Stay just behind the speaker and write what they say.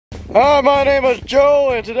Hi, my name is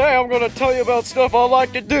Joe, and today I'm going to tell you about stuff I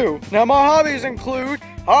like to do. Now, my hobbies include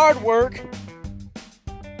hard work,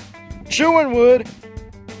 chewing wood,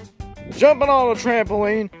 jumping on a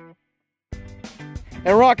trampoline,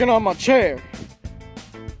 and rocking on my chair.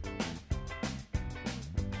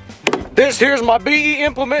 This here's my BE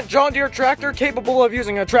Implement John Deere tractor, capable of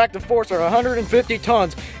using a tractive force of 150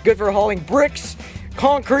 tons. Good for hauling bricks,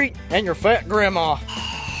 concrete, and your fat grandma.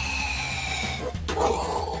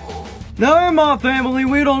 Now, in my family,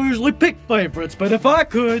 we don't usually pick favorites, but if I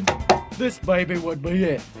could, this baby would be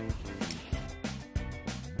it.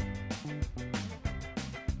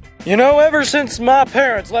 You know, ever since my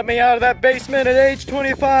parents let me out of that basement at age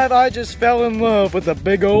 25, I just fell in love with the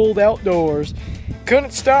big old outdoors.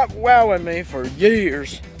 Couldn't stop wowing me for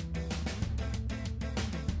years.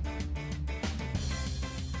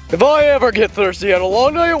 If I ever get thirsty at a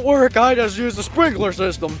long day at work, I just use the sprinkler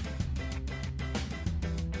system.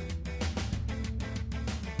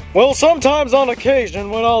 Well, sometimes on occasion,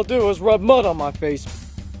 what I'll do is rub mud on my face.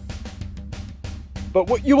 But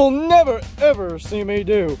what you will never, ever see me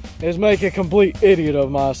do is make a complete idiot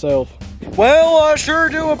of myself. Well, I sure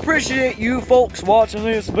do appreciate you folks watching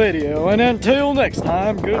this video, and until next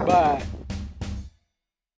time, goodbye.